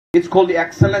It's called the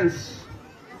excellence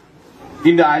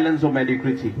in the islands of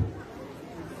mediocrity.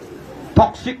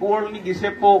 Toxic world ni gise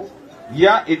po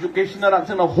ya educational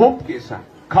ansana hope kesa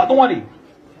kadongani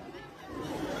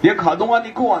ya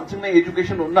kadongani ko ansana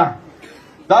education onna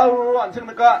dauro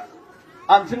ansana ka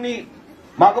ansani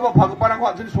magaba bhagparan ko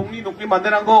ansani songni nokni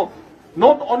mandaran ko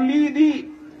not only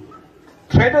the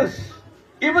traders,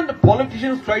 even the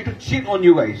politicians try to cheat on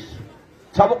you guys.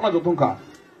 Sabok na jotong ka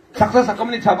saksa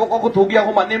sakamni sabok ako thogi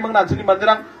ako manin mang nansani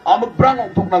mandarang amag brang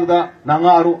ong tok nagda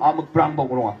nangaru amag brang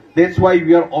bangronga. That's why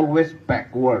we are always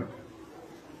backward.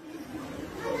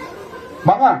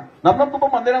 Mga namnam pa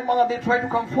mandarang mga they try to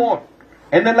come forward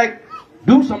and then like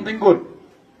do something good.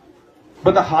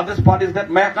 But the hardest part is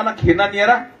that maya kana khena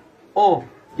niera oh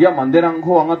ya mandarang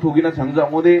ko anga thogi na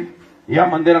changja ngode ya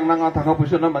mandarang nanga thaka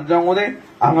puso na manja ngode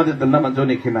anga de dalna manjo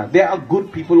ne khena. There are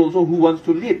good people also who wants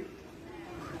to lead.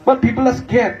 But people are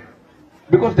scared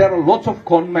because there are lots of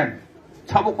con men.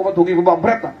 That's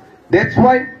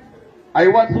why I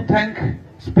want to thank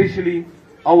especially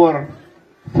our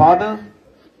father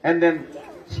and then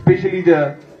especially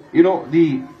the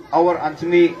our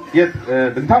Anthony yet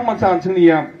the Tangmansa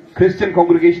Anthony Christian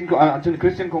congregation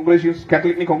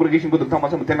Catholic congregation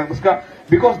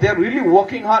because they are really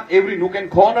working hard every nook and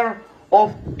corner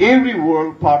of every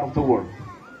part of the world.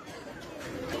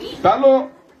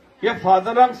 Ya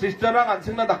father rang sister rang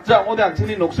ansing na dakja ngode ansing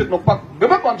ni noksik nokpak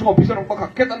bebak ansing officer nokpak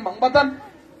kaketan mangbatan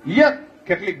ya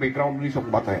Catholic background ni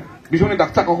sok batay biso ni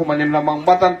daksa ko kumanem na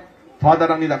mangbatan father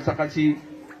rang ni daksa kasi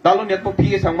dalo niat po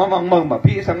PA sangma mangmang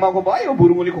PA sangma ko ba ayo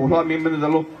burunguli ko lo member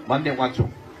dalo mandem wacho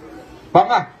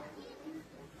banga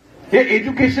he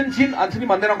education sin ansing ni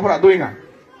manderang ko radoinga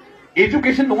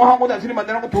education nunga ngode ansing ni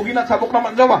manderang ko dogina sabok na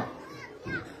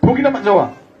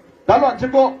manjawa dalo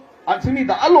ansing ko ansini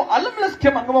da alo alam las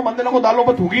ke mangama mandela ko dalo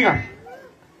ba thuginga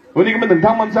oni kemen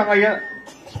dentang mansanga ya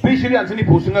especially ansini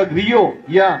posinga Rio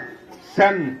ya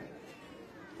San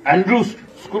Andrews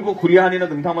school ko khuliyani na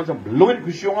dentang mansang bloin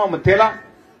khushionga matela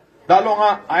dalo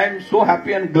nga I am so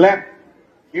happy and glad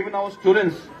even our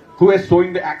students who are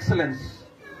showing the excellence.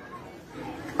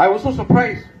 I was so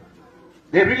surprised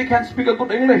they really can speak a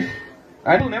good English.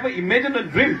 I will never imagine a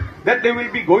dream that they will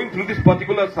be going through this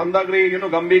particular Sandagre,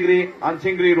 Gambigri,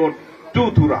 Ansingri road to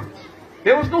Thura.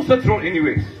 There was no such road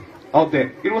anyways out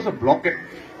there. It was a blockade.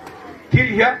 Till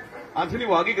here, Ansini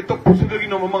Wagi get to Pusugi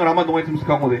no Mamang Rama Doitum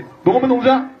Skamode.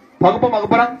 Domanuja, Pagapa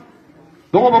Magaparang,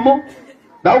 Domamo,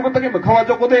 Daukataki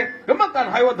Makawajokode,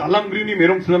 Gamakan Hiwa Dalang Grini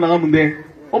Merong Slanamunde,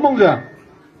 Omonga,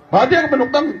 Badia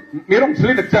Manokam Merong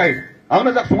Slit Chai,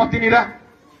 Anazak Sumatinira,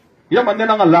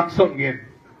 Yamananga Lakson again.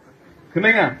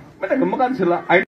 Kenapa? Mereka gemakan sila.